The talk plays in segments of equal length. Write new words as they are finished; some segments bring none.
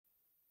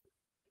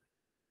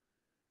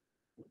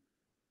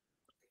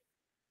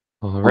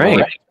All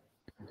right.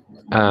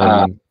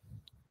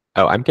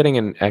 Oh, I'm getting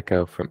an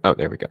echo from, oh,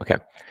 there we go. Okay.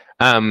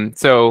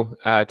 So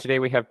today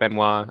we have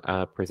Benoit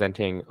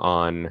presenting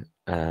on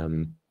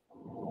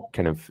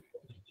kind of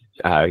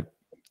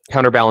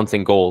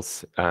counterbalancing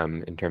goals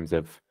in terms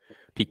of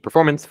peak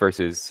performance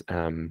versus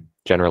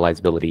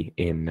generalizability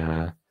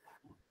in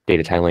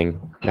data tiling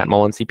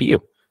matmul and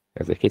CPU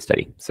as a case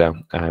study. So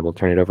I will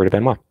turn it over to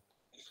Benoit.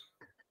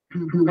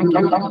 Thank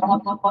you.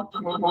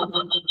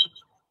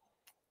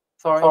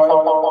 Sorry.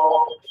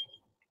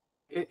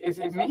 Is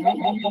it me?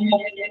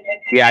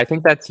 Yeah, I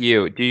think that's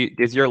you.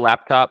 Is your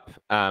laptop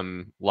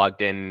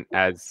logged in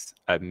as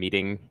a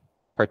meeting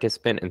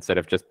participant instead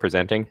of just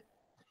presenting?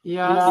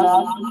 Yes.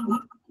 Oh,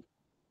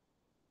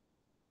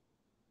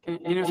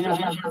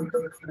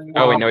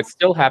 wait, no, it's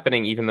still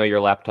happening even though your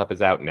laptop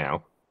is out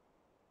now.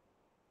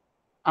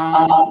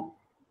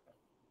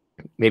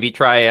 Maybe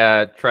try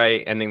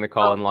ending the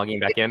call and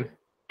logging back in.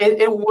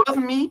 It was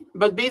me,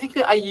 but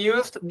basically I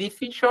used the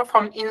feature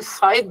from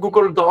inside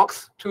Google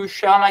Docs to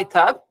share my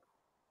tab,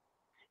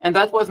 and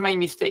that was my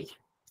mistake.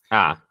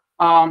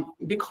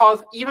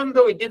 Because even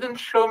though it didn't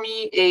show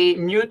me a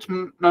mute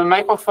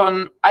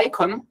microphone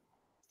icon,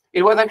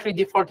 it was actually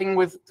defaulting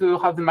to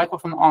have the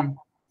microphone on.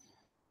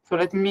 So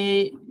let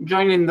me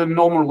join in the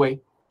normal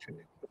way.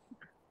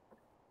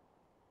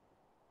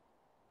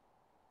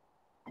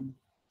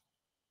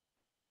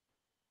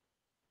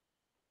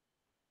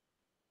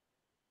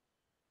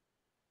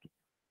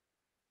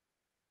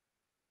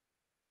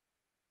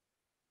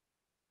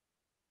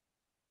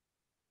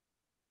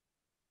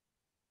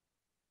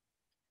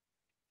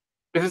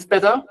 Is this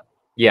better?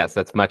 Yes,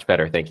 that's much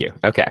better. Thank you.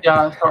 Okay.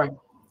 Yeah, sorry.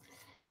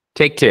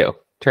 Take two.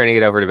 Turning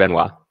it over to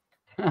Benoit.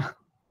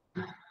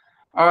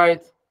 All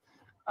right.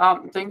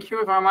 Thank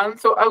you very much.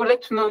 So I would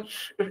like to know,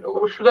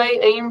 should I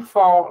aim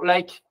for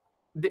like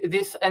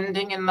this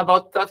ending in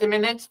about 30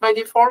 minutes by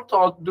default,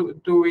 or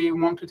do we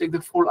want to take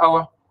the full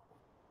hour?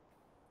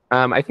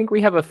 I think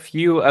we have a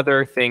few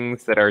other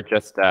things that are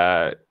just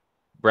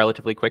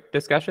relatively quick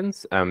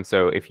discussions.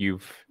 So if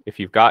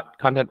you've got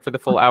content for the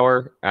full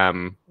hour,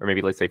 or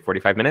maybe let's say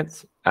 45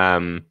 minutes.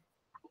 No.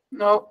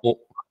 Well,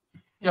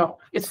 yeah,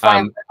 it's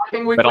fine.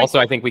 But also,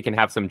 I think we can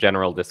have some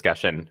general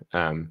discussion.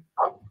 So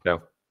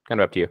kind of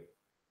up to you.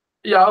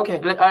 Yeah. Okay.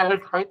 I'll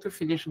try to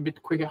finish a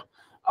bit quicker.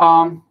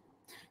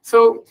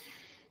 So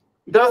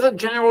there's a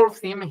general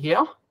theme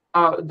here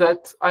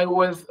that I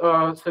was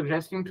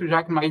suggesting to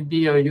Jacques might be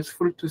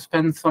useful to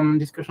spend some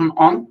discussion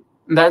on.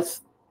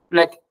 That's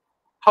like,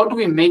 how do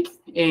we make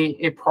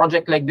a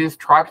project like this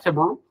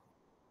tractable?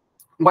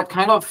 What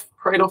kind of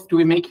trade-off do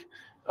we make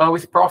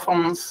with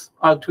performance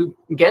to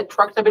get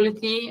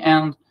tractability?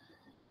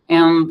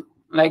 And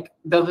like,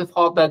 there's a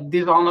thought that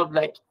these are not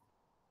like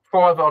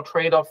forever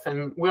trade-offs,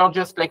 and we are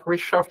just like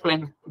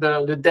reshuffling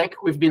the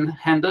deck we've been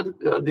handed,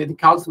 the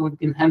cards we've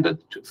been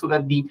handed, so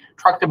that the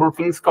tractable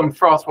things come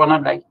first. We're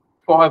not like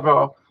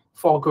forever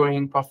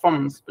foregoing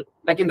performance, but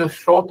like in the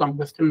short term,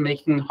 we're still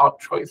making hard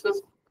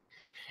choices.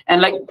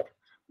 And like,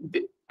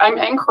 I'm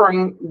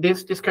anchoring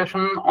this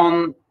discussion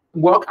on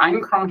work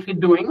I'm currently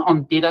doing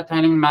on data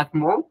tiling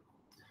matmul.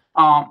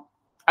 I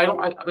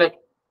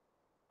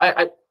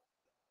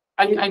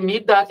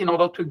need that in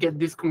order to get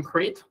this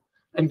concrete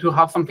and to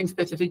have something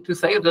specific to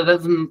say. That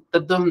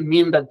doesn't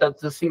mean that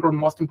that's the single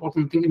most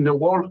important thing in the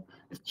world.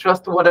 It's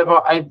just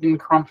whatever I've been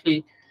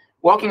currently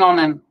working on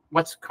and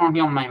what's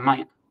currently on my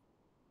mind.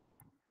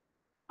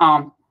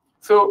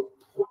 So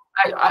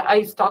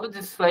I started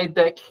this slide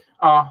deck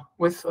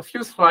with a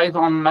few slides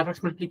on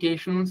matrix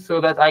multiplication so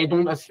that I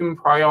don't assume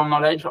prior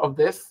knowledge of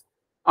this.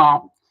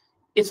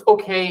 It's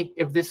okay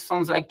if this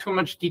sounds like too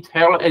much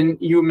detail and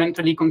you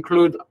mentally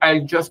conclude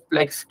I'll just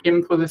like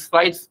skim through the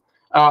slides.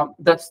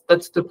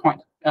 That's the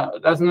point.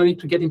 There's no need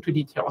to get into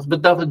details,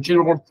 but there's a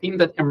general theme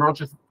that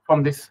emerges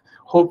from this,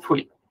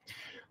 hopefully.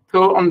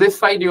 So on this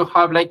side, you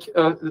have like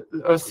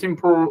a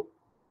simple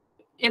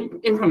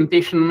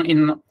implementation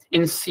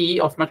in C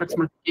of matrix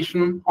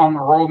multiplication on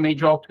row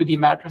major 2D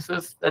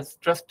matrices. That's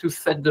just to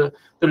set the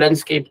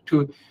landscape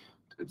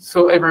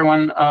so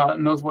everyone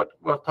knows what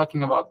we're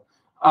talking about.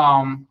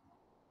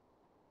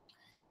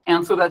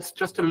 And so that's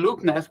just a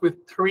loop nest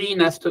with 3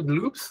 nested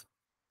loops.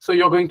 So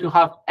you're going to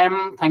have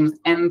m times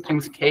n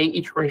times k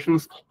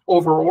iterations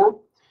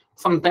overall.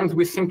 Sometimes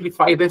we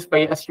simplify this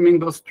by assuming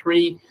those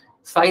 3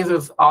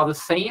 sizes are the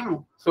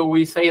same. So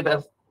we say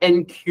that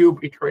n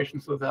cube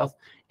iterations. So there's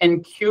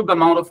n cube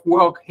amount of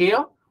work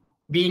here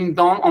being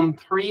done on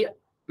 3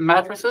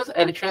 matrices,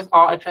 LHS,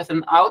 RHS,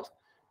 and out,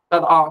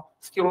 that are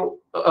still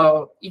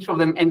each of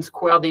them n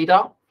square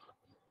data.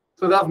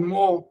 So there's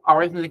more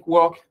arithmetic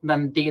work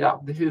than data.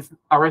 This is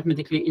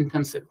arithmetically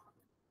intensive.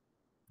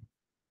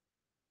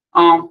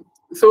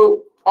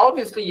 So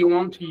obviously you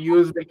want to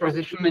use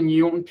vectorization and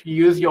you want to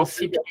use your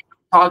CPU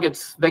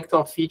targets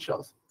vector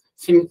features,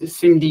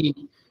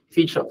 SIMD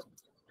features,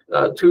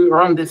 to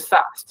run this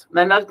fast.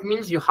 Then that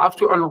means you have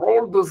to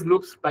unroll those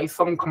loops by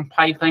some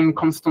compile time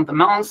constant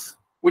amounts,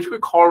 which we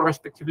call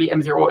respectively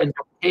M0 and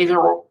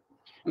K0.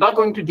 And they're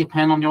going to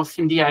depend on your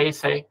SIMD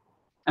ISA.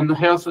 And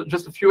here's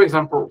just a few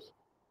examples.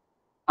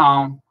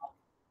 And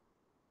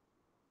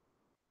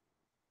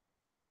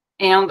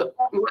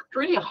what's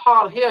really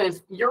hard here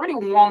is you really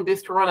want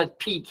this to run at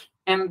peak.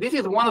 And this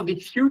is one of the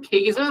few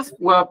cases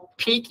where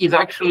peak is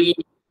actually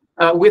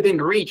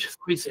within reach, so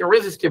it's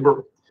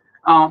irresistible.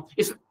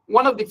 It's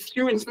one of the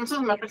few instances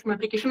of matrix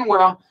multiplication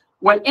where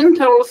when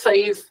Intel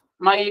says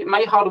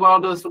my hardware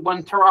does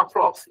 1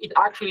 teraflops, it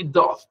actually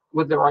does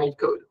with the right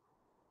code.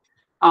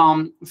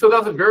 So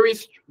there's a very,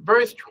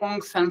 very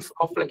strong sense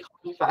of like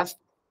how fast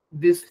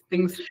these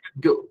things should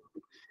go.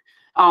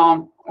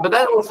 But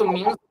that also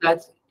means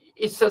that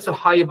it's just a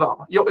high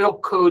bar. Your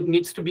code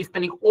needs to be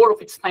spending all of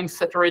its time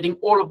saturating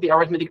all of the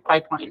arithmetic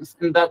pipelines.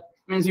 And that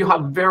means you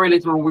have very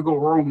little wiggle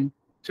room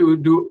to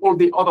do all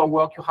the other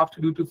work you have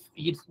to do to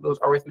feed those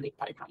arithmetic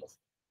pipelines.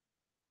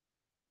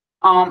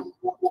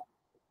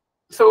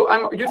 So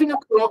I'm using a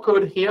color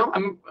code here.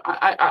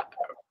 I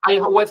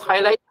always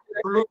highlight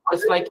blue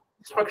as like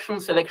instruction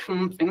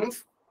selection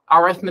things,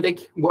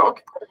 arithmetic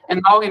work.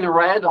 And now in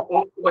red are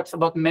all what's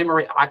about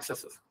memory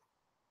accesses.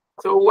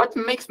 So what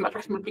makes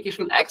matrix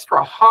multiplication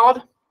extra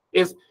hard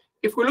is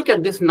if we look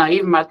at this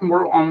naive math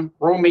model on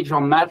row major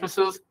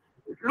matrices,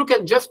 look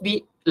at just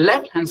the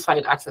left-hand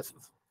side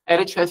accesses.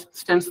 LHS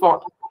stands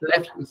for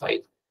left-hand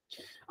side.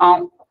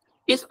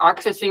 It's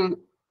accessing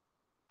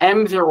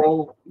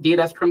M0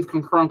 data streams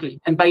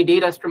concurrently. And by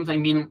data streams, I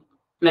mean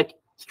like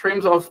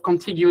streams of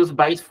contiguous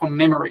bytes from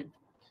memory.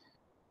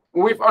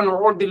 We've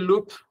unrolled the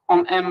loop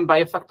on M by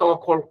a factor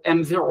called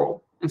M0.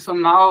 And so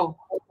now,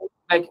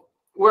 like,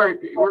 we're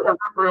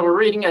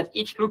reading at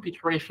each loop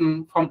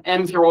iteration from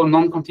M0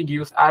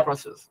 non-contiguous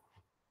addresses,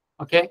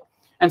 okay?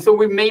 And so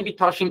we may be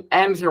touching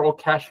M0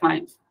 cache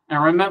lines.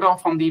 And remember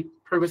from the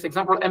previous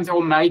example,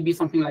 M0 might be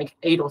something like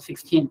 8 or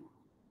 16.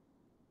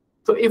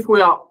 So if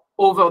we are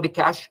over the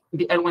cache,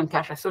 the L1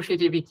 cache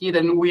associativity,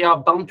 then we are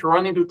bound to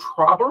run into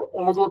trouble,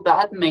 although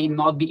that may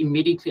not be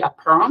immediately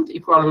apparent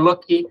if we are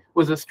lucky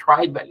with the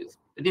stride values.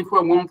 But if we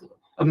want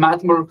a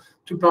math model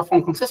to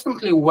perform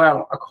consistently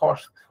well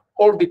across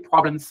all the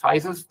problem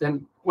sizes,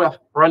 then we're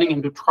running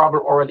into trouble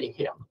already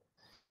here.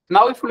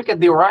 Now, if we look at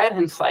the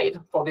right-hand side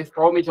for this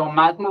row major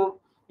math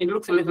model, it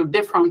looks a little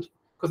different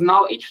because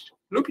now each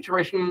loop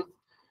iteration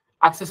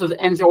accesses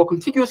N0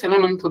 contiguous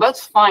element, so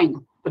that's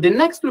fine. But the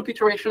next loop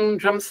iteration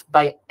jumps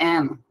by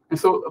N. And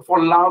so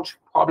for large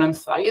problem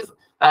size,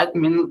 that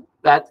means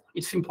that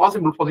it's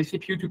impossible for the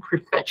CPU to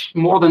prefetch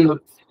more than a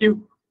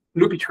few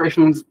loop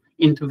iterations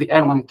into the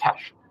L1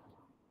 cache.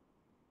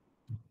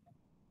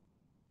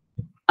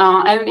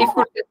 And if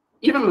we look at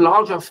even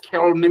larger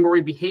scale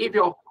memory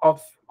behavior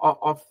of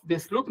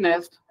this loop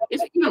nest,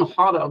 it's even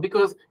harder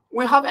because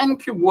we have n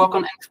cube work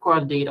on n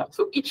squared data.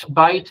 So each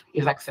byte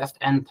is accessed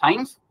n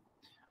times.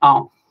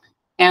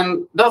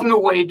 And there's no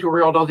way to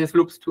reorder these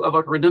loops to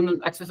avoid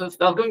redundant accesses.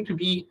 There's going to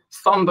be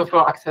some buffer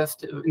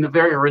accessed in a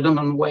very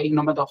redundant way,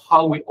 no matter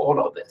how we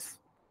order this.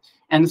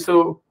 And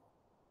so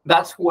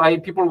that's why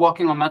people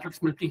working on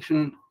matrix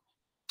multiplication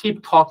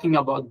keep talking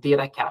about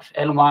data cache,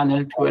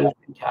 L1, L2, L3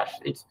 cache.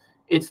 It's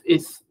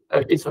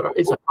a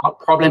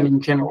problem in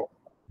general.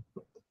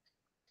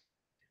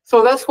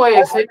 So that's why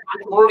I say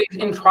math is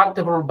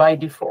intractable by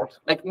default.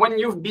 Like when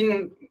you've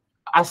been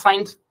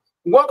assigned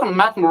work on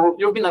math model,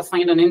 you've been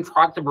assigned an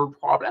intractable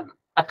problem,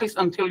 at least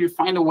until you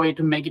find a way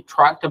to make it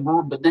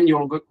tractable, but then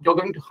you're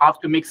going to have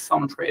to make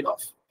some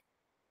trade-offs.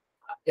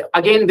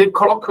 Again, the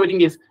color coding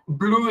is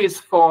blue is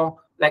for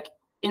like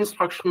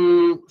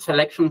instruction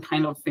selection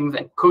kind of things,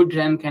 like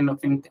codegen kind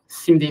of things,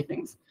 SIMD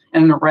things,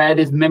 and red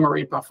is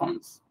memory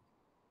performance.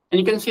 And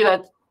you can see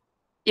that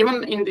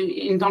even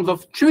in terms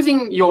of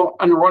choosing your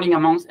unrolling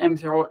amounts,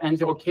 M0,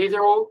 N0,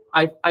 K0,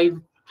 I've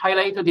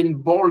highlighted in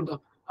bold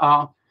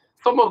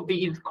some of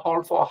these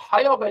call for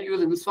higher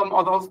values and some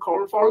others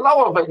call for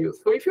lower values.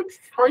 So if you're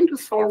trying to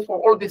solve for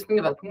all these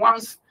things at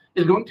once,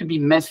 it's going to be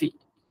messy.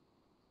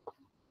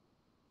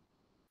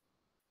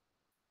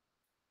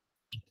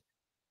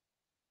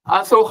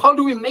 So how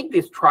do we make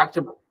this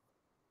tractable?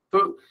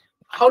 So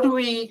how do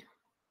we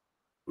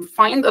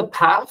find a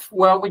path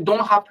where we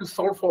don't have to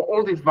solve for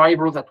all these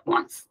variables at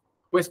once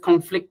with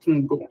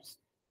conflicting goals?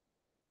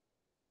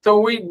 So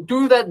we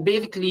do that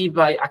basically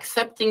by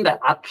accepting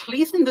that at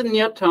least in the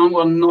near term,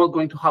 we're not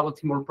going to have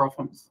optimal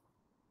performance.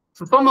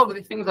 So some of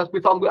the things that we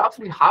thought we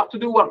absolutely have to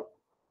do, well,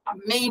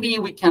 maybe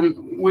we can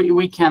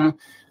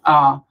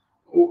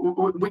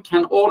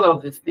order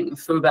these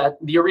things so that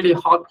the really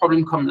hard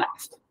problem come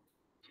last.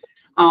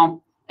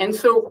 And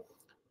so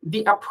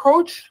the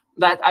approach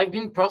that I've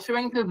been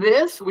pursuing to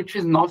this, which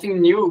is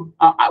nothing new,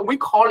 we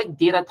call it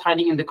data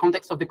tidying in the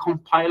context of the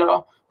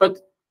compiler,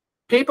 but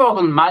papers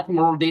on math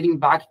model dating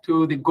back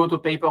to the Goto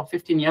paper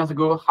 15 years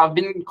ago have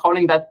been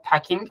calling that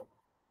packing.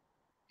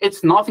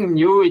 It's nothing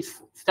new.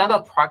 It's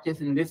standard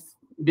practice in this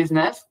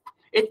business.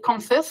 It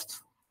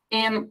consists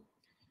in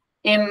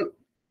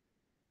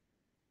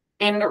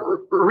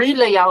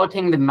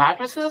relayouting the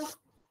matrices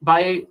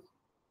by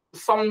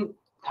some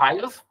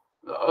tiles,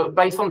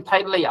 by some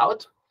tile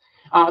layout,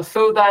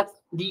 so that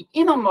the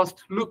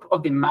innermost loop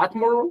of the math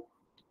model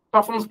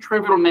performs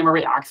trivial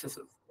memory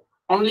accesses.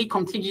 Only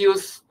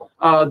contiguous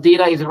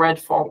data is read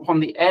from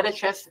the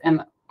LHS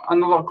and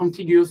another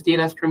contiguous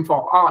data stream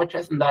for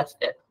RHS, and that's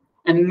it.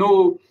 And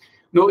no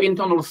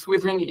internal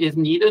swizzling is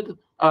needed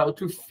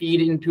to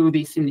feed into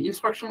the SIMD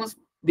instructions.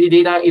 The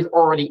data is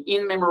already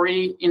in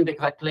memory in the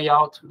exact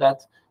layout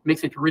that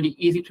makes it really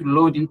easy to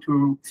load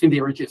into SIMD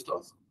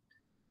registers.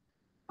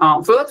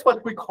 So that's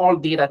what we call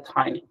data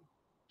tiling.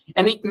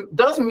 And it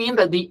does mean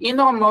that the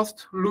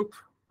innermost loop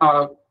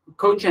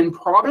codegen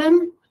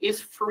problem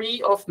is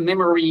free of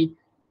memory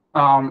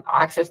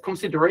access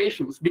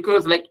considerations,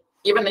 because like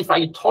even if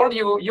I told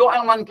you your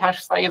L1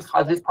 cache size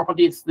has this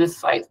property, it's this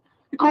size,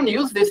 you can't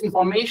use this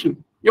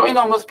information. Your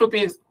innermost loop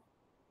it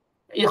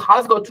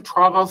has got to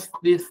traverse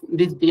this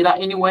data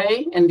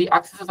anyway, and the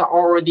accesses are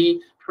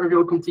already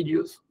trivial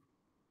contiguous.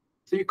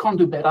 So you can't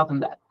do better than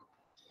that.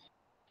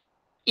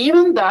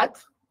 Even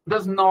that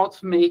does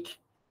not make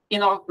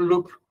inner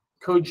loop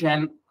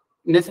codegen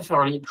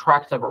necessarily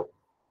tractable.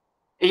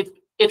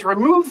 It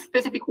removes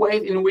specific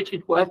ways in which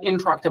it was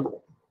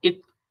intractable.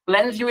 It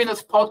lands you in a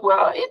spot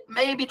where it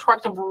may be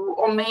tractable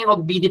or may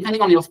not be,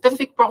 depending on your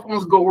specific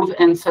performance goals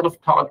and set of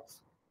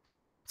targets.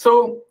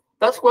 So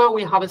that's where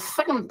we have a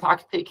second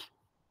tactic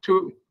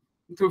to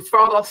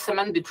further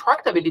cement the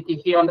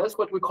tractability here, and that's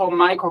what we call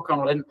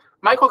microkernel. And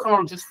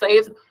microkernel just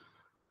says,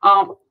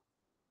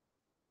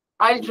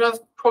 I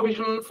just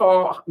provision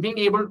for being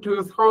able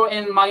to throw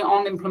in my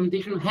own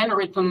implementation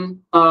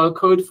handwritten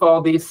code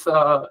for this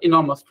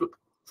innermost loop.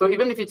 So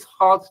even if it's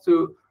hard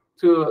to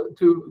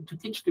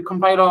teach the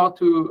compiler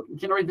to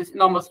generate this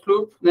innermost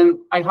loop,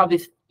 then I have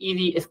this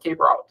easy escape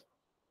route.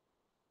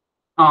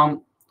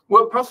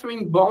 We're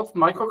pursuing both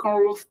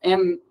microkernels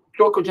and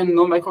pure codegen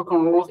no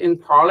microkernels in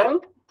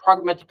parallel,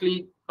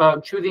 pragmatically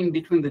choosing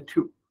between the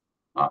two.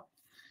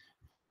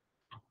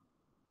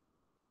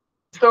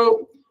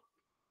 So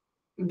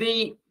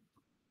basically,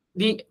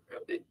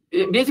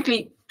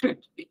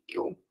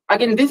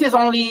 again, this is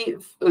only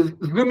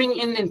zooming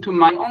into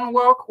my own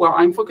work where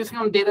I'm focusing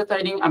on data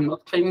tiling. I'm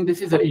not claiming this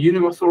is a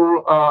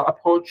universal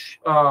approach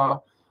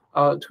to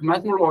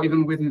MATMUL or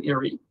even within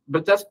IREE,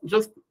 but that's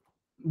just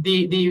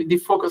the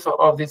focus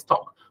of this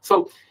talk.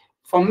 So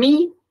for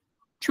me,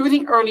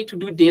 choosing early to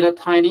do data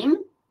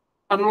tiling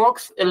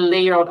unlocks a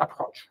layered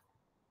approach,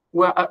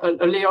 where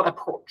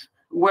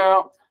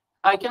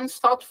I can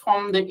start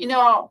from the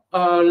inner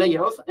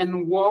layers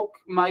and work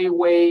my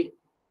way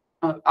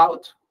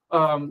out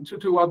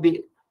toward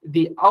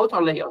the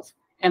outer layers.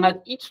 And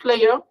at each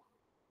layer,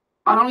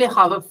 I only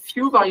have a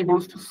few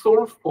variables to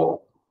solve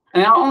for,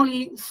 and I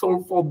only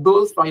solve for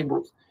those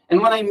variables.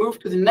 And when I move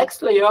to the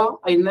next layer,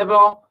 I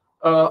never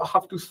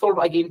have to solve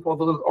again for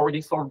those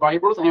already solved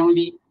variables. I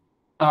only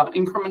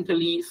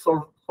incrementally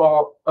solve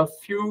for a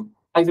few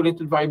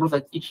isolated variables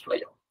at each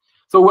layer.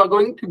 So we're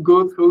going to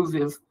go through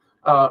these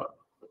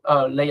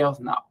layers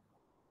now.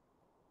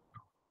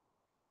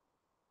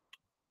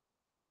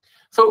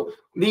 So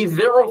the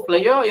 0th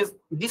layer is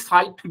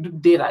decide to do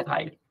data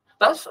tiling.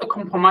 That's a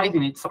compromise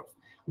in itself.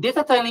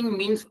 Data tiling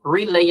means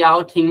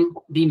relayouting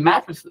the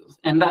matrices,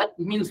 and that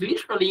means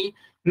literally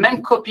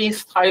memcopy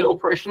style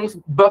operations,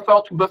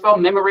 buffer to buffer,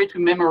 memory to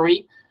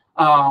memory.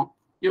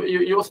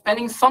 You're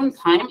spending some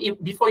time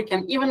before you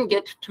can even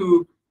get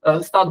to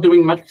start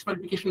doing matrix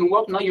multiplication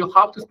work. Now you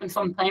have to spend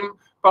some time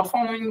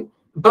performing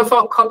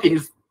buffer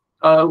copies,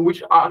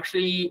 which are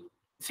actually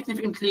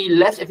significantly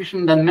less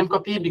efficient than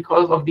memcopy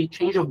because of the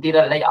change of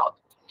data layout.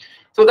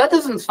 So that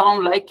doesn't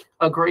sound like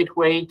a great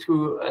way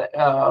to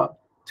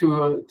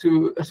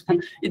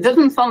it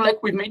doesn't sound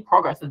like we've made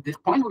progress at this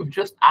point. We've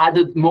just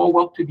added more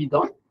work to be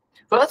done.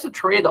 So that's a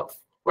trade-off.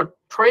 We're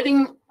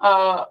trading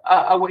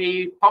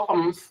away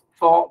performance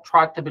for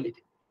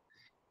tractability.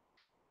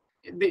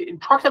 The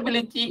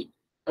tractability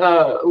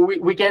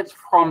we get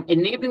from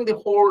enabling the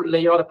whole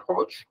layered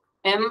approach,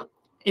 and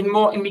in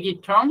more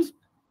immediate terms,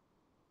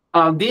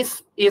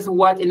 this is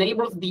what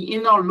enables the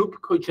inner loop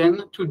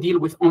codegen to deal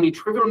with only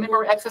trivial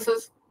memory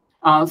accesses.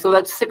 So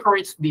that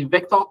separates the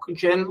vector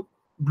codegen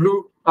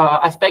blue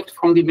aspect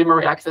from the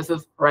memory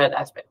accesses red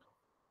aspect.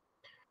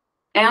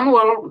 And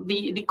well,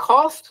 the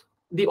cost,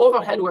 the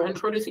overhead we're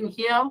introducing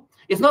here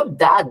is not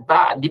that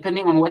bad,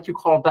 depending on what you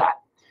call that.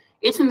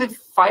 It's in the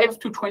 5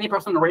 to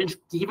 20% range,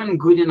 given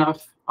good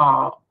enough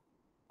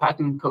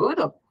packing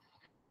code,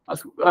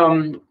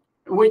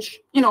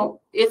 which, you know,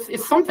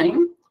 it's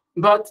something.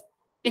 But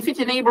if it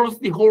enables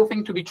the whole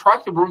thing to be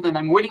tractable, then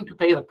I'm willing to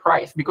pay the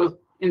price, because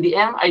in the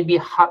end, I'd be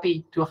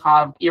happy to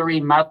have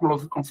IREE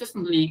MATMULs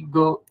consistently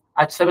go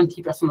at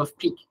 70% of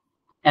peak.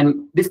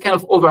 And this kind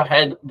of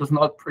overhead does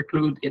not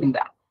preclude getting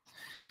that.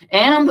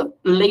 And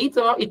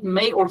later, it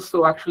may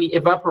also actually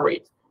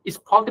evaporate. It's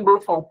possible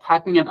for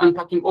packing and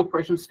unpacking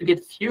operations to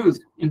get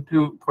fused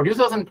into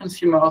producers and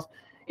consumers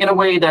in a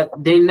way that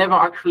they never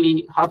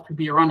actually have to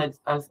be run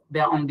as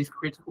their own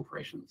discrete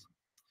operations.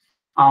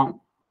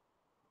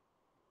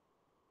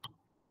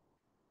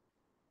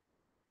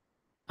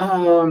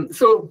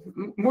 So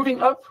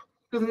moving up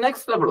to the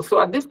next level. So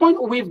at this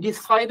point, we've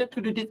decided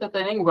to do data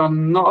tiling. We're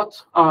not,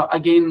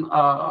 again,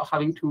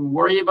 having to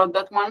worry about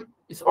that one.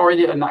 It's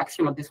already an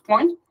axiom at this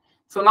point.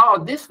 So now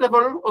at this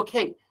level,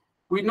 OK,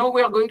 we know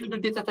we are going to do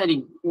data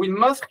tiling. We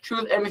must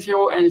choose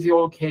M0,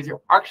 N0, K0.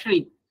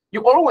 Actually,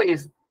 you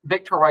always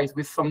vectorize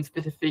with some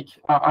specific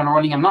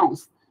unrolling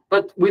amounts.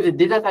 But with the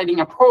data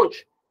tiling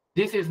approach,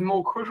 this is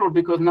more crucial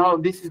because now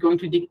this is going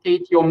to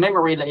dictate your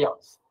memory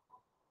layouts.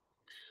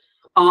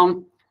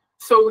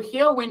 So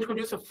here we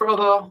introduce a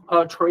further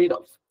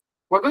trade-off.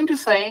 We're going to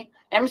say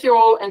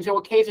M0,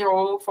 N0,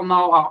 K0 from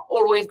now are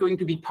always going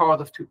to be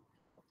powers of 2.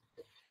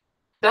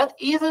 That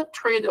is a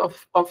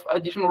trade-off of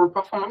additional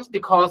performance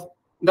because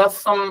there's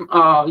some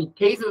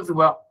cases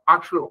where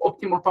actual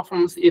optimal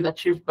performance is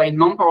achieved by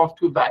non-power of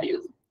 2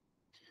 values.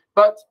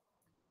 But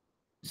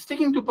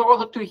sticking to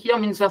powers of 2 here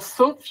means there's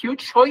so few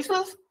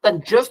choices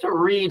that just a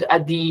read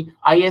at the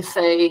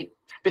ISA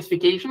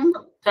specification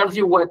tells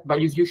you what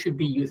values you should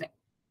be using.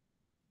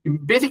 You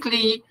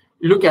basically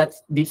look at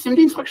the SIMD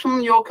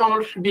instruction your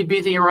kernel should be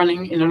busy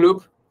running in a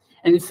loop,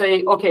 and you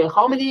say, OK,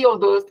 how many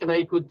of those can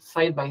I put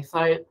side by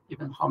side,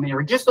 given how many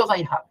registers I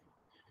have?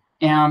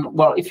 And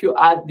well, if you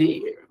add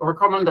the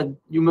requirement that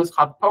you must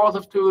have powers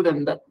of 2,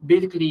 then that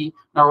basically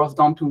narrows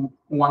down to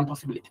one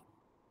possibility.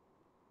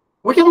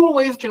 We can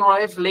always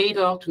generalize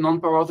later to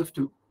non-powers of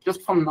 2.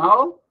 Just from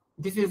now,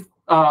 this is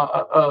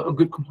a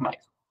good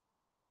compromise.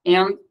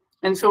 And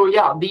so,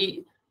 yeah,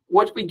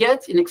 what we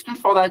get in exchange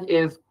for that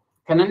is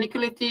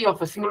canonicality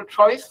of a single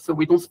choice, so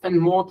we don't spend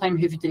more time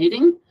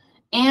hesitating.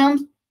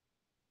 And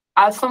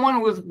as someone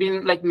who's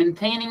been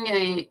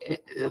maintaining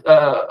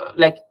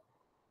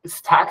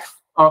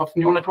stacks of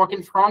neural network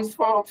inference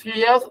for a few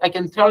years, I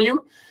can tell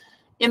you,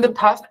 in the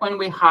past when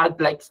we had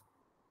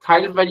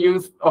tile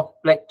values of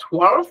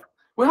 12,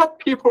 we had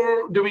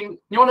people doing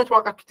neural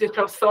network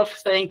architecture search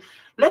saying,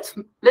 let's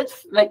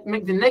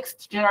make the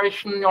next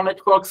generation neural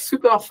network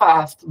super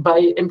fast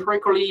by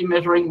empirically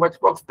measuring what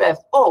works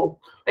best. Oh,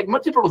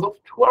 multiples of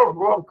 12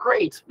 were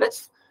great.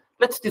 Let's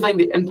design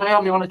the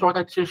entire neural network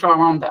architecture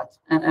around that.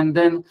 And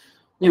then,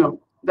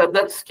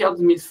 that scared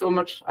me so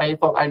much. I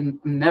thought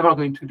I'm never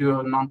going to do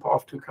a non-power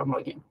of 2 kernel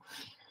again.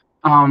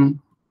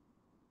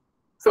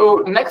 So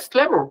next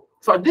level.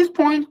 So at this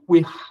point,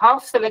 we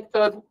have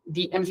selected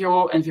the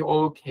M0,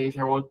 N0,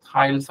 K0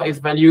 tile size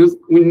values.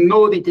 We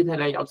know the data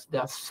layouts. They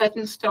are set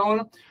in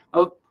stone.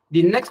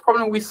 The next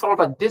problem we solve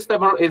at this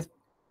level is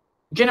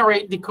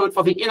generate the code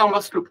for the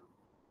innermost loop.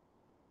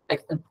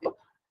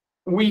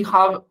 We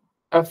have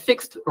a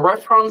fixed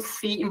reference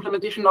C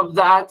implementation of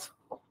that.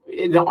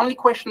 The only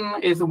question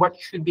is what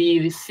should be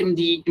the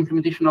SIMD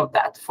implementation of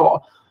that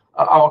for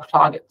our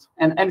target.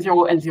 And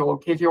M0,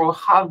 N0, K0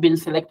 have been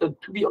selected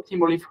to be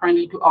optimally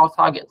friendly to our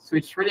target. So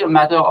it's really a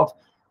matter of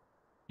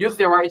use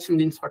the right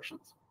SIMD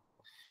instructions.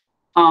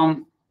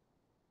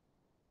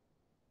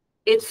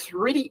 It's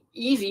really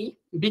easy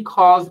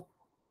because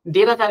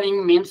data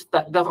tiling means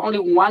that there's only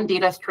one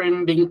data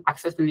stream being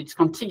accessed, and it's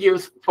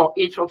contiguous for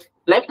each of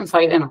left-hand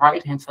side and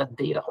right-hand side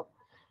data.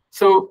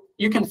 So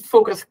you can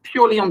focus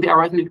purely on the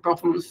arithmetic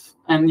performance,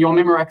 and your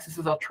memory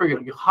accesses are trivial.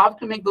 You have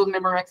to make those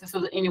memory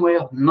accesses anyway,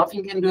 or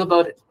nothing you can do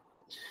about it.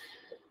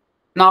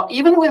 Now,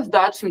 even with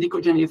that, SIMD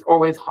codegen is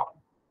always hard.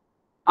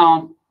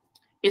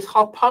 It's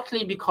hard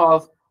partly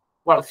because,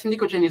 well, SIMD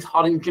codegen is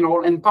hard in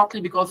general, and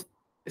partly because,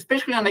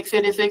 especially on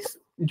x86,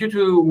 due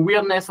to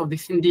weirdness of the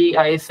SIMD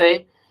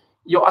ISA,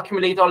 your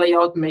accumulator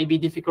layout may be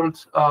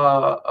difficult,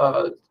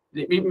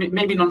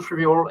 maybe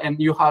non-trivial, and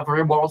you have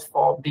rewards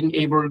for being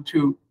able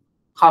to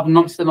have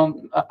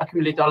non-standard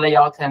accumulator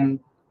layout and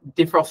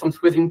differ some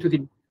switching to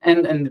the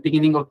end and the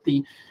beginning of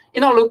the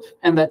inner loop,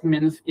 and that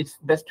means it's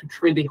best to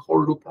treat the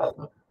whole loop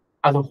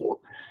as a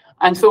whole.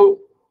 And so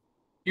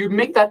you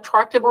make that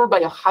tractable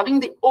by having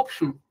the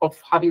option of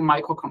having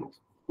microkernels.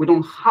 We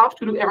don't have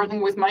to do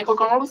everything with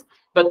microkernels,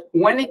 but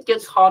when it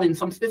gets hard in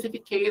some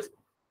specific case,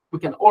 we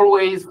can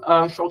always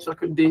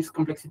short-circuit this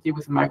complexity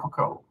with a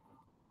microkernel.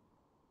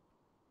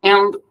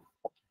 And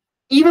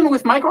even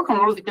with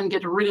microkernels, it can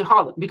get really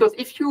hard, because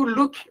if you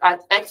look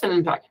at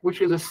XNNPAC,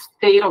 which is a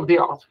state of the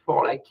art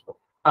for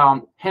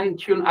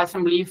hand-tuned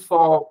assembly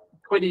for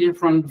 20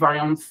 different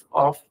variants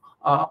of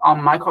our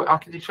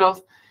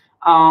microarchitectures,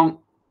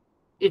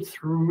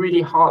 it's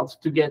really hard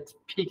to get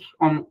peak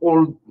on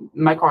all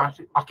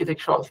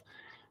microarchitectures.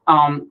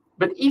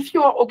 But if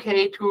you're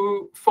OK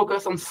to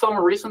focus on some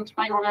recent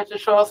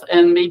microarchitectures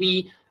and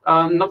maybe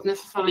not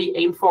necessarily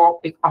aim for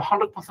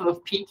 100%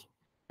 of peak,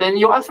 then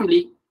your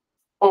assembly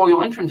or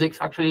your intrinsics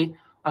actually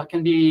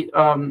can be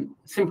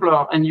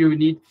simpler, and you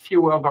need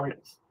fewer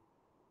variants.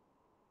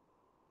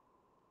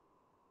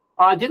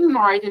 I didn't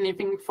write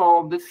anything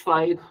for this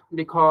slide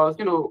because,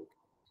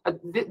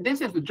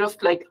 this is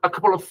just like a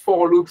couple of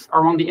for loops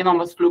around the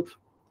innermost loop.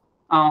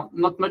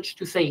 Not much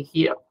to say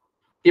here.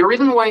 The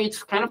reason why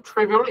it's kind of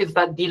trivial is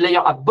that the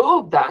layer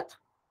above that,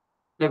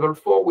 level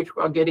 4, which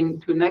we are getting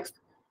to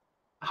next,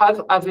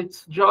 has as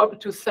its job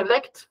to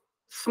select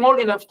small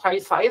enough tile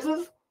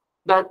sizes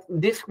that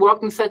this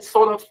working set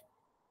sort of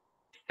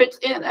fits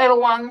in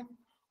L1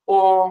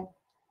 or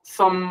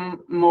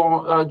some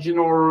more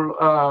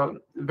general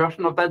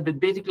version of that, but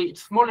basically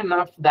it's small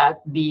enough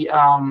that the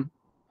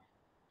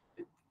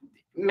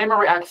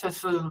memory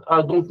accesses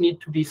don't need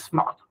to be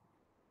smart.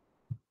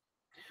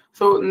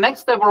 So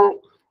next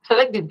level,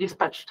 select the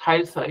dispatch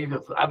tile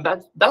sizes.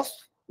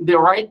 That's the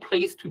right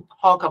place to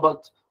talk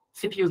about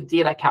CPU's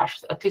data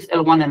caches, at least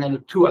L1 and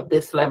L2 at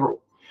this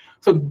level.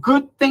 So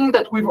good thing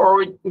that we've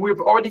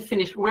already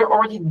finished. We're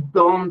already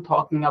done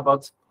talking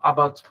about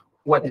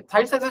what the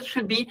tile sizes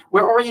should be.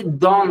 We're already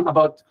done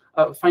about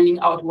finding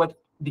out what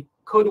the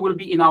code will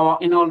be in our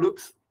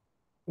loops.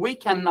 We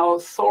can now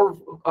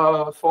solve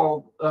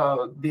for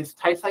these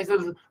tile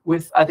sizes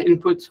with as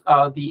input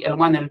the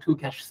L1, L2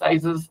 cache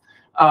sizes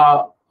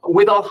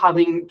without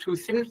having to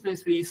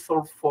simultaneously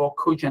solve for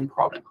codegen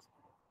problems.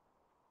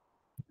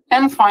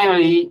 And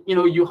finally,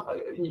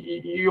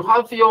 you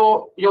have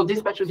your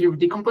dispatches. You've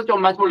decomposed your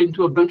material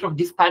into a bunch of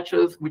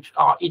dispatches, which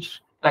are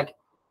each like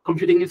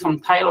computing some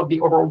tile of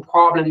the overall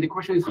problem. The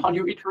question is, how do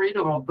you iterate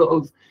over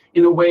those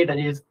in a way that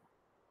is,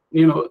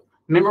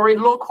 memory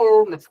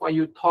local? That's why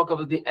you talk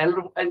about the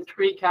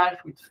L3 cache,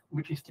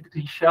 which is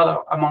typically shared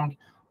among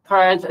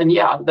threads. And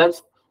yeah,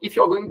 that's if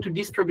you're going to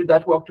distribute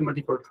that work to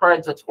multiple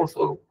threads, that's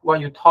also why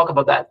you talk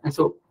about that. And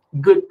so,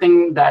 good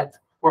thing that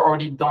we're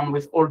already done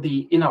with all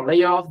the inner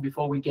layers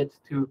before we get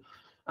to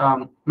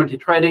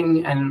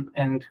multi-threading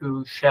and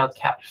to shared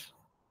cache.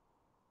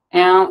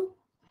 And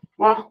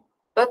well,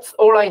 that's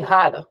all I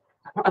had.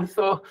 I'm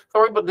so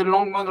sorry about the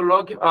long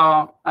monologue.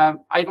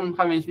 I don't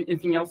have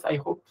anything else. I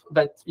hope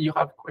that you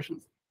have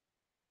questions.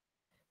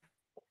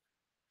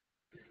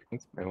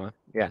 Thanks, Benoit.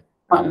 Yeah.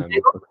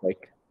 Looks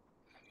like.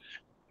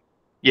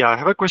 Yeah, I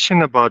have a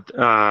question about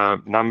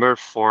number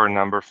 4,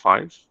 number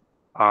 5.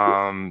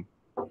 I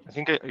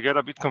think I get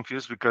a bit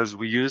confused because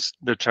we use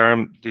the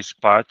term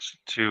dispatch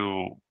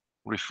to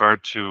refer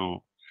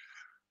to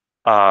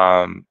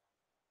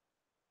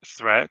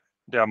thread,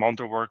 the amount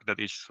of work that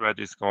each thread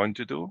is going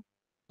to do.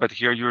 But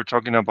here you're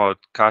talking about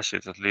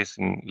caches, at least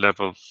in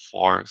level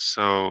 4.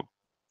 So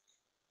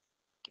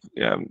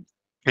can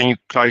you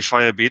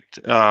clarify a bit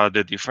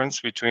the difference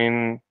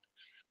between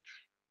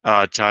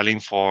tiling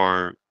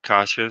for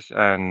caches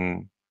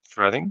and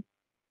threading?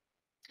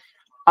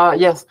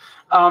 Yes,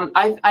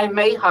 I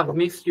may have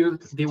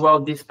misused the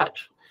word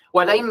dispatch.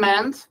 What I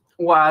meant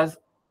was,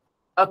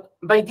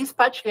 by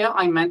dispatch here,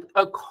 I meant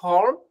a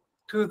call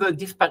to the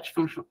dispatch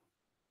function.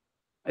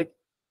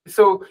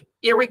 So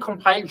IREE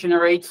compile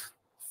generates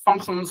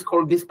functions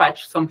called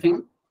dispatch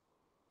something,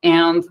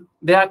 and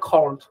they are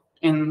called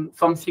in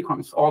some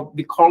sequence, or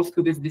the calls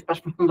to this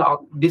dispatch function are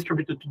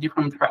distributed to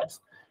different threads.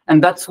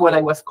 And that's what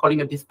I was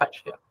calling a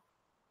dispatch here.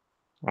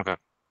 Okay,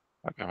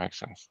 makes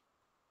sense.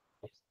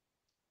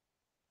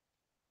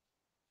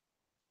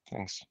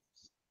 Thanks.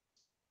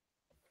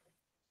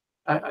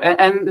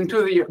 And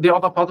to the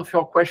other part of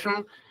your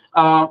question,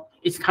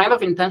 it's kind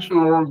of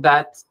intentional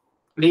that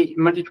the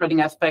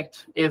multi-threading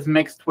aspect is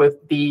mixed with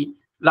the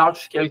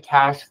large-scale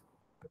cache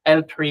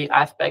L3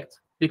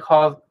 aspect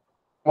because,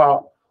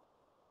 well,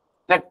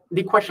 like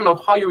the question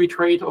of how you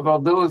iterate over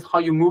those, how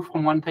you move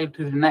from one tile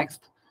to the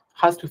next,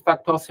 has to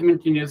factor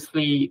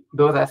simultaneously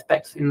those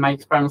aspects. In my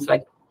experience,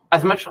 like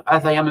as much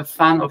as I am a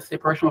fan of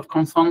separation of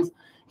concerns,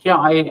 here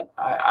I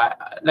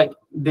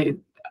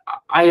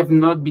have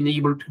not been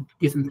able to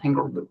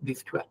disentangle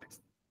these two aspects.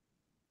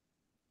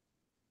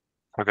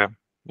 Okay,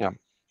 yeah,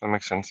 that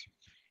makes sense.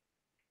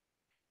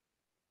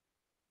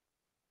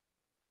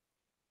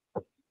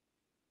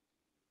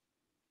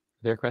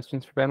 Are there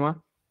questions for Benoit?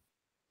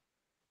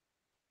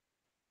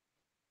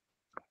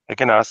 I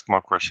can ask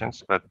more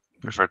questions, but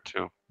prefer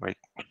to wait.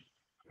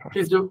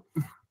 Please do.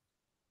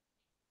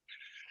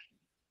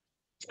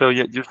 So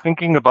you're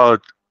thinking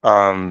about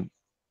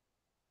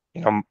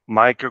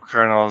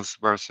microkernels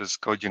versus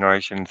code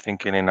generation,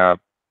 thinking in a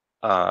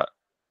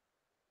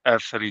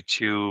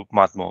F32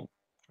 mod mode,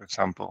 for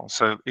example.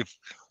 So if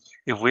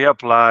we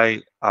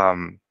apply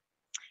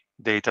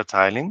data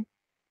tiling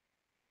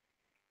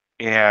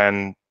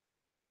and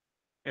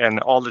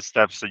all the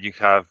steps that you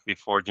have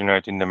before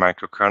generating the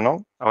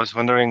microkernel, I was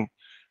wondering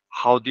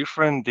how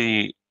different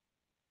the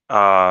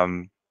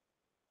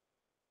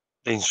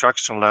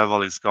instruction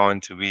level is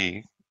going to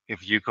be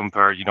if you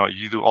compare,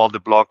 you do all the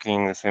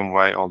blocking the same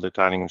way, all the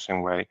tiling the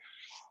same way,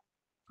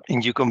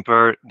 and you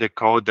compare the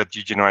code that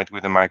you generate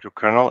with the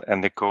microkernel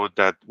and the code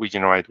that we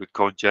generate with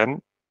codegen.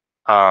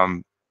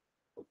 How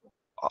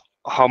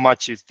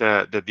much is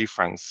the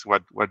difference?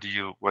 What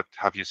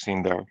have you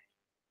seen there?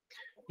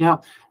 Yeah,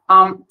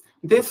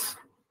 this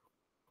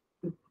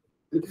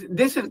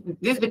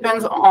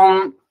depends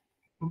on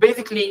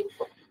basically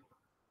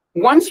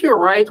once you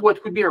write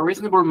what would be a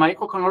reasonable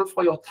microkernel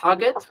for your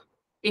target,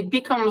 it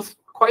becomes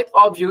quite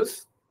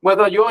obvious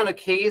whether you're in a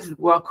case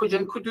where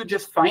codegen could do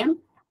just fine,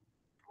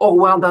 or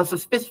where there's a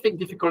specific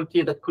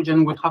difficulty that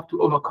codegen would have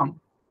to overcome.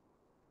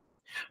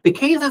 The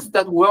cases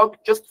that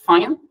work just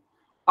fine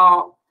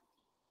are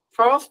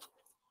first,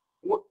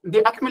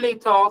 the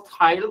accumulator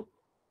tile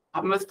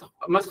must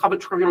have a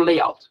trivial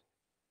layout.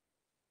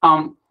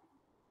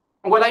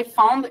 what I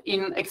found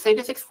in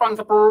x86, for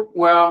example,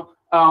 where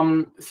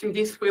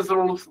SIMD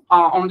swizzles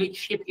are only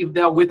cheap if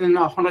they're within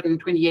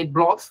 128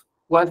 blocks,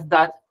 was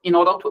that in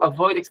order to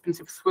avoid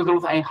expensive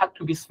swizzles, I had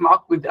to be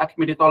smart with the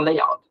accumulator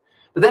layout.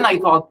 But then I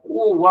thought,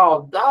 oh,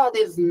 wow, that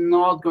is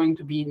not going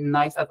to be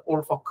nice at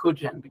all for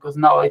codegen, because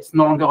now it's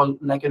no longer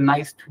like a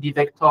nice 2D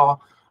vector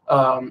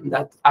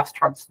that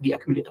abstracts the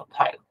accumulator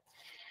tile.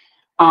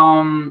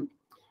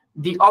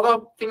 The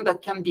other thing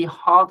that can be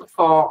hard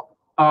for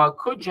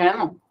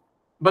codegen,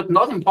 but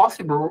not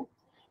impossible,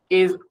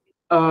 is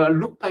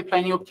loop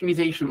pipelining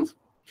optimizations.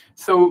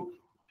 So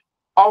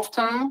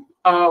often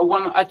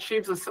one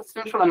achieves a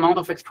substantial amount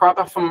of extra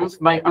performance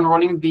by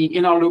unrolling the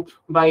inner loop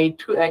by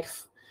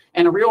 2x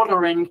and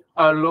reordering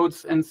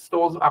loads and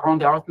stores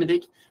around the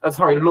arithmetic,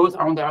 loads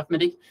around the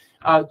arithmetic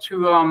to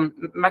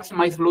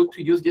maximize load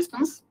to use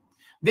distance.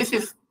 This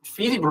is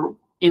feasible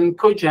in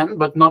codegen,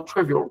 but not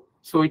trivial.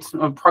 So it's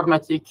a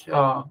pragmatic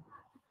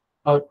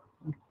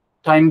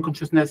time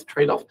consciousness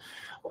trade-off.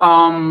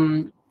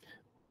 And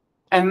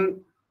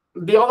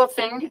the other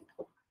thing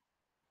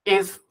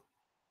is,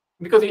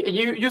 because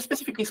you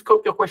specifically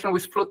scoped your question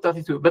with float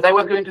 32, but I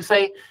was going to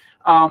say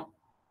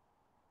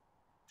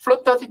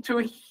float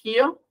 32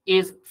 here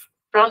is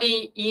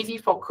fairly easy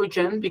for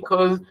codegen,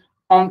 because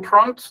on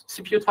current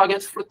CPU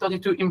targets, float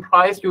 32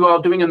 implies you are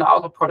doing an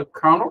outer product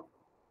kernel.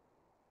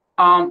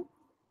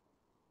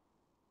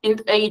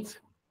 Int 8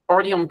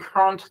 already on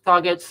current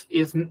targets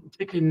is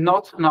typically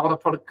not an outer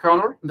product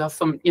kernel. There's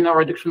some inner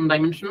reduction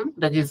dimension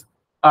that is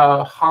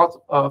hard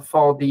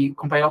for the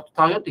compiler to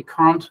target. The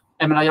current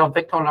MLIR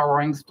vector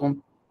lowerings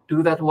don't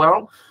do that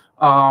well.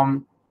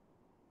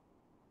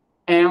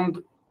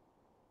 And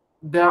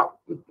there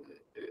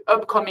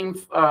upcoming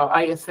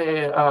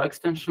ISA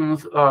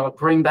extensions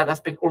bring that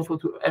aspect also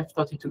to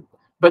F32.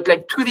 But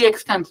like to the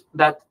extent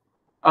that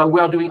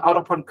we are doing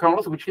outer product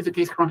kernels, which is the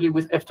case currently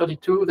with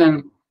F32,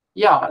 then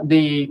yeah,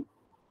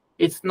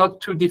 it's not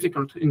too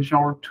difficult in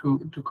general to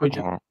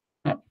codegen.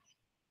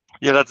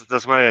 Yeah,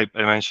 that's why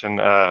I mentioned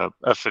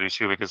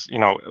F32, because, you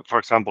know, for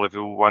example, if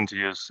you want to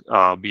use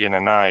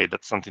BNNI,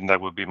 that's something that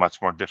would be much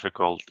more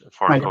difficult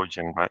for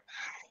codegen, right?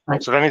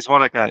 So then it's more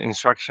like an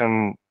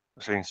instruction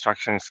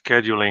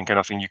scheduling kind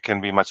of thing. You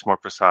can be much more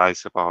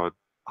precise about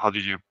how do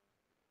you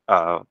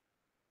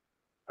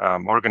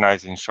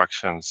organize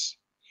instructions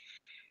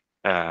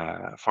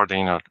for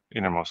the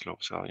innermost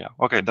loop. So yeah,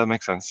 okay, that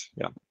makes sense.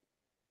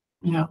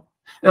 Yeah.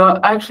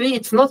 Actually,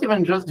 it's not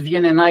even just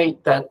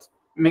VNNI that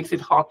makes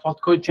it hard for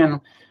codegen.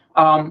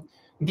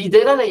 The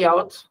data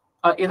layout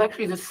is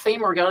actually the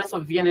same regardless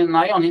of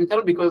VNNI on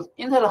Intel, because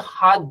Intel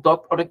had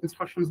dot product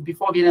instructions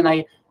before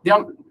VNNI.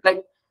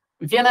 Like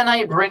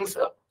VNNI brings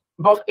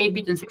both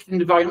 8-bit and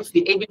 16-bit variants.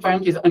 The 8-bit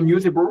variant is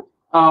unusable,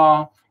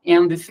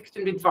 and the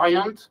 16-bit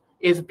variant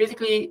is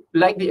basically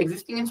like the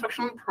existing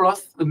instruction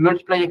plus the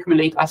multiply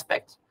accumulate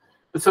aspect.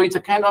 So it's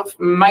a kind of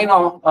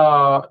minor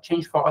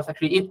change for us,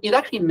 actually. It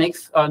actually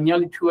makes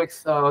nearly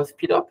 2x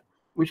speed up,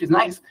 which is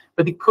nice,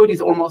 but the code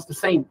is almost the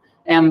same.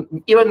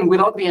 And even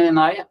without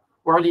VNNI,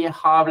 we already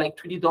have like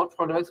 2D dot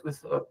products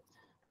with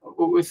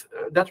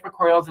that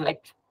requires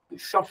like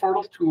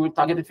shuffles to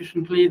target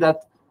efficiently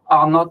that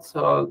are not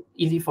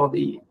easy for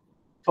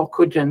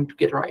codegen to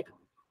get right.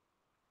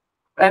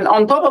 And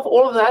on top of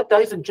all of that,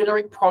 there is a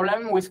generic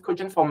problem with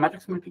codegen for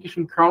matrix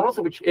multiplication kernels,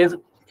 which is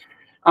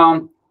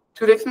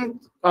to the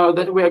extent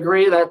that we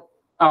agree that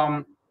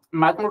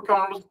matmul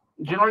kernels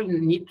generally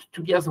need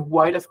to be as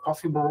wide as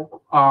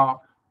possible,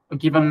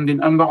 given the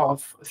number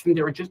of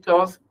SIMD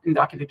registers in the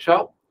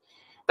architecture.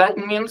 That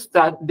means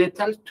that they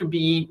tend to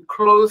be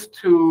close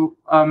to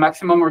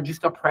maximum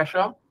register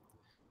pressure.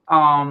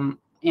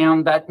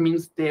 And that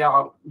means they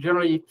are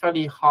generally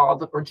fairly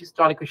hard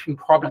register allocation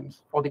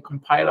problems for the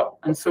compiler.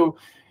 And so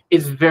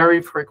it's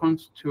very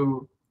frequent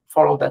to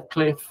follow that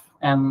cliff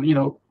and, you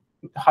know,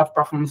 have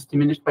performance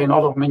diminished by an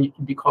order of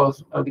magnitude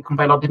because the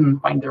compiler didn't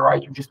find the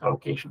right register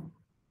allocation.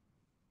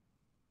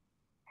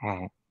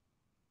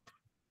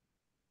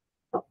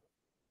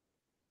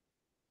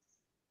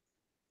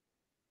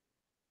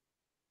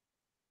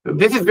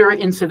 This is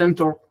very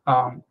incidental.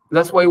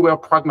 That's why we're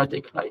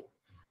pragmatic. Like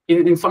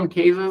in some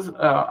cases,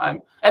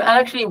 and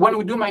actually when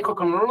we do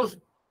microkernels,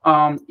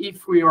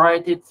 if we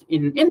write it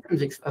in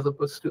intrinsics as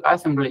opposed to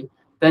assembly,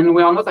 then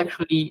we are not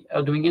actually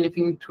doing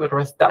anything to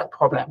address that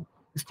problem.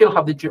 We still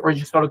have the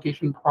register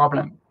allocation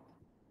problem.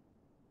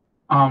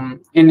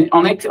 On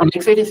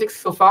x86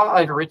 so far,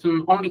 I've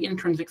written only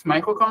intrinsics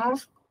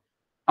microkernels,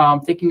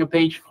 taking a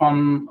page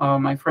from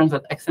my friends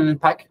at Extend and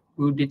Pack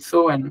who did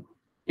so, and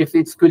if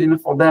it's good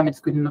enough for them, it's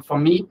good enough for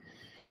me.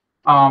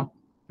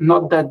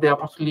 Not that they're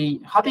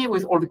particularly happy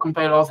with all the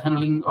compilers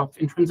handling of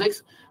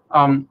intrinsics,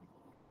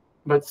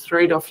 but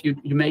straight off you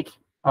make,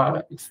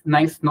 it's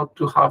nice not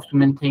to have to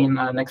maintain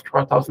an extra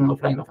 1,000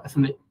 of line of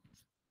assembly.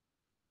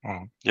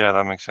 Yeah,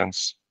 that makes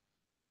sense.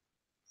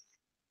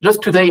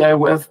 Just today, I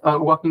was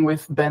working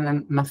with Ben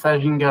and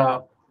massaging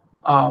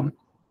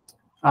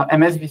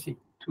MSVC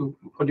to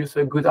produce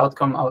a good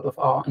outcome out of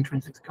our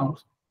intrinsics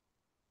kernels.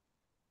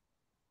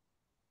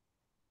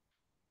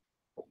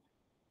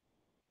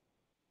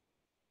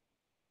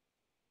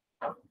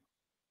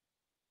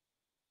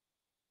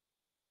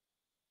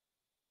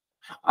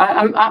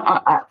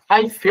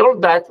 I feel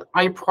that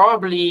I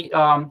probably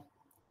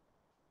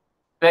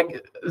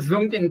like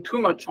zoomed in too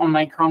much on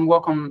my current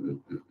work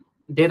on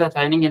data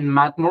tiling in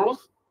math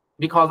models,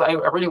 because I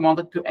really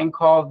wanted to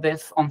anchor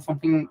this on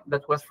something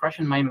that was fresh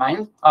in my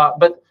mind.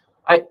 But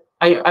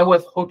I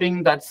was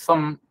hoping that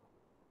some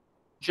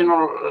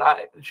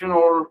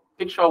general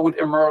picture would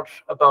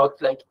emerge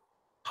about like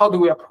how do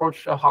we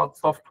approach a hard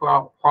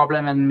software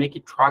problem and make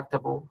it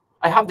tractable.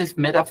 I have this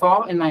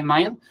metaphor in my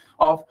mind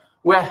of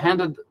we're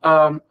handed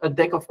a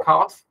deck of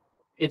cards.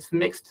 It's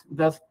mixed.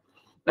 There's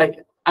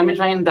like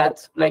imagine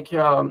that like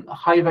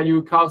high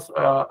value cards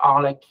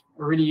are like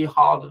really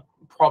hard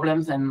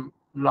problems and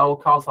low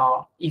cards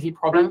are easy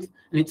problems,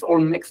 and it's all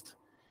mixed.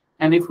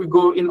 And if we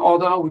go in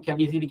order, we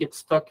can easily get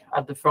stuck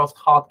at the first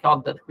hard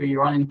card that we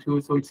run into.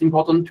 So it's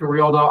important to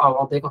reorder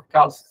our deck of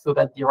cards so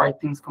that the right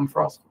things come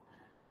first.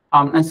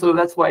 And so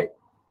that's why,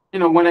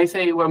 when I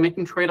say we're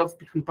making trade-offs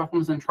between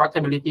performance and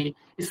tractability,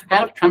 it's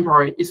kind of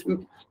temporary.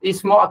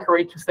 It's more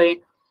accurate to say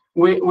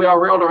we are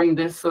reordering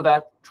this so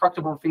that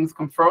tractable things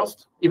come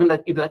first, even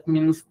if that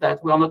means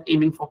that we are not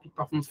aiming for peak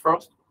performance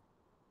first.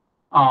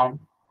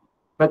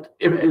 But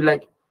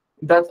like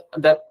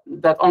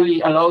that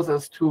only allows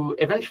us to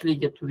eventually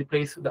get to the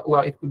place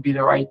where it would be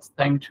the right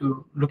time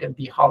to look at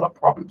the harder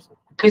problems.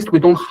 At least we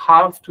don't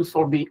have to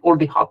solve all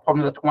the hard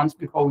problems at once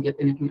before we get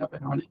anything up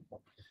and running.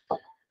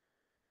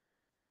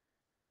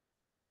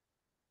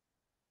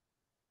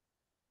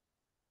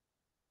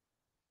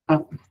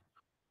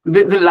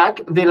 The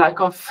lack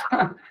of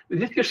the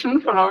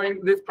discussion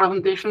following this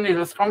presentation is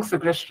a strong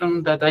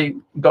suggestion that I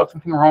got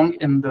something wrong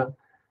in the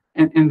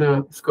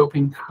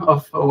scoping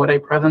of what I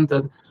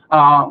presented.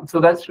 So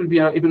that should be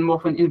even more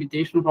of an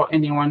invitation for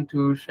anyone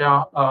to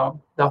share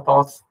their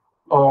thoughts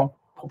or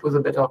propose a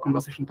better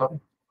conversation topic.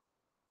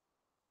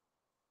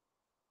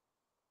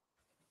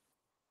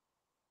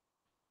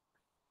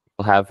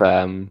 We'll have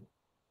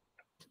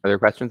other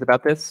questions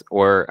about this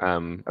or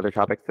other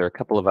topics. There are a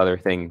couple of other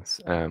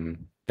things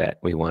that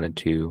we wanted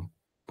to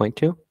point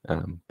to,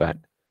 but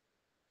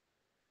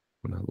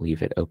I'm going to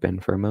leave it open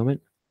for a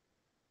moment.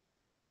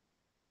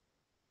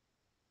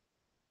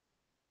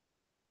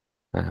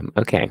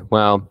 Okay,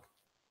 well,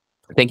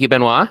 thank you,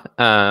 Benoit.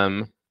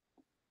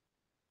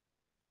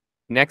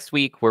 Next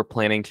week, we're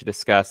planning to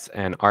discuss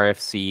an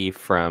RFC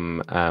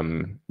from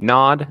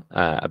Nod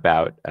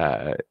about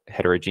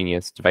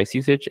heterogeneous device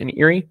usage in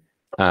IREE.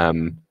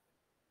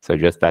 So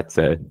just that's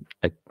a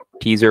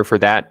teaser for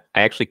that.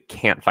 I actually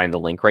can't find the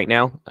link right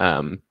now.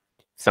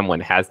 Someone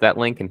has that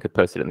link and could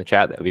post it in the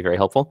chat. That would be very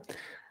helpful.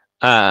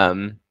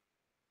 But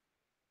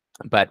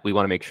we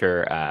want to make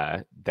sure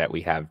that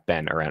we have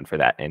Ben around for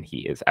that, and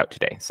he is out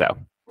today. So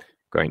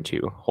going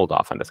to hold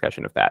off on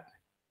discussion of that.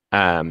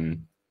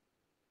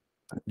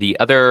 The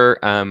other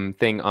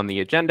thing on the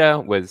agenda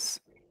was,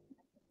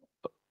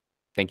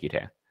 thank you,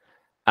 Taya,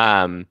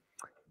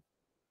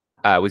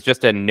 was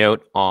just a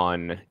note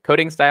on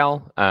coding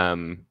style.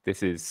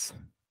 This is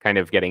kind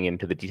of getting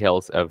into the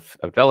details of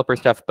developer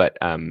stuff, but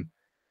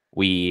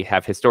we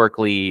have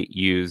historically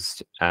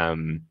used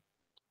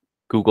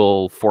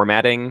Google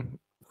formatting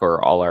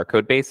for all our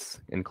code base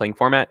in Clang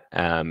format.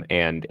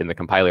 And in the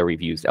compiler,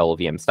 we've used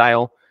LLVM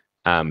style.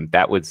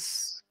 That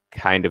was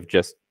kind of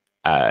just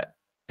a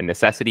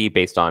necessity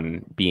based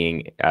on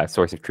being a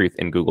source of truth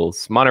in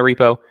Google's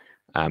monorepo,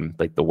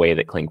 like the way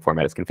that Clang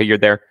format is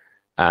configured there.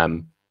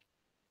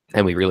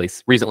 And we really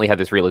recently had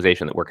this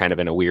realization that we're kind of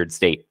in a weird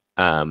state.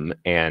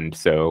 And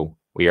so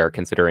we are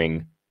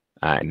considering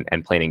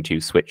and planning to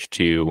switch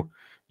to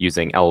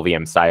using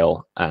LLVM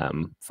style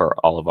for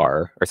all of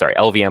our, or sorry,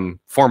 LLVM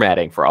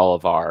formatting for all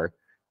of our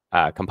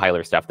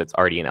compiler stuff that's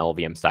already in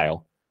LLVM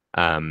style.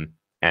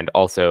 And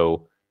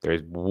also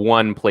there's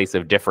one place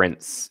of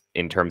difference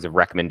in terms of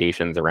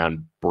recommendations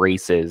around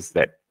braces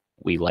that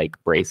we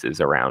like braces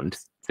around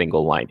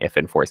single line if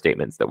and for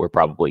statements that we're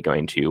probably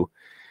going to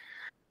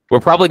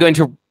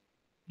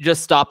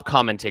just stop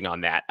commenting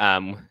on that.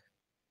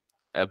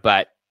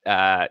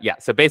 Yeah,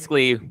 so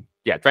basically,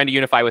 yeah, trying to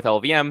unify with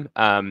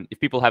LLVM. If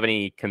people have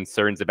any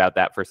concerns about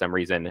that for some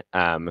reason,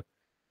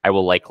 I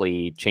will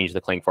likely change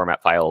the Clang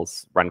format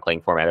files, run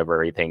Clang format over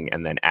everything,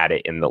 and then add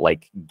it in the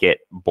like git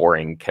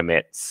boring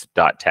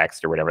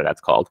commits.txt or whatever that's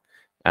called.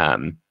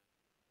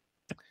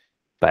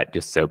 But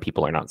just so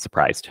people are not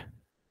surprised.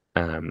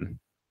 I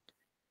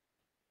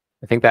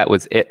think that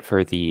was it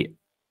for the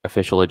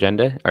official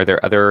agenda. Are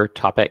there other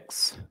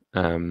topics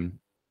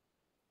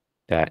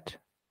that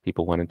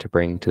people wanted to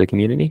bring to the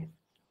community?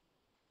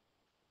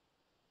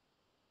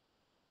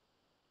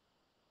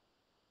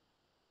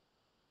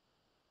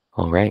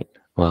 All right.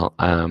 Well,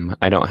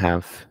 I don't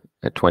have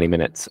 20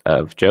 minutes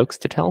of jokes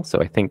to tell, so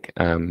I think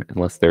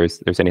unless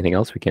there's anything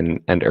else, we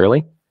can end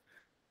early.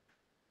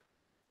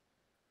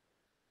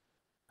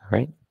 All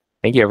right.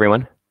 Thank you,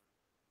 everyone.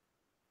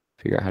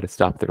 Figure out how to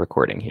stop the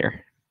recording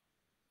here.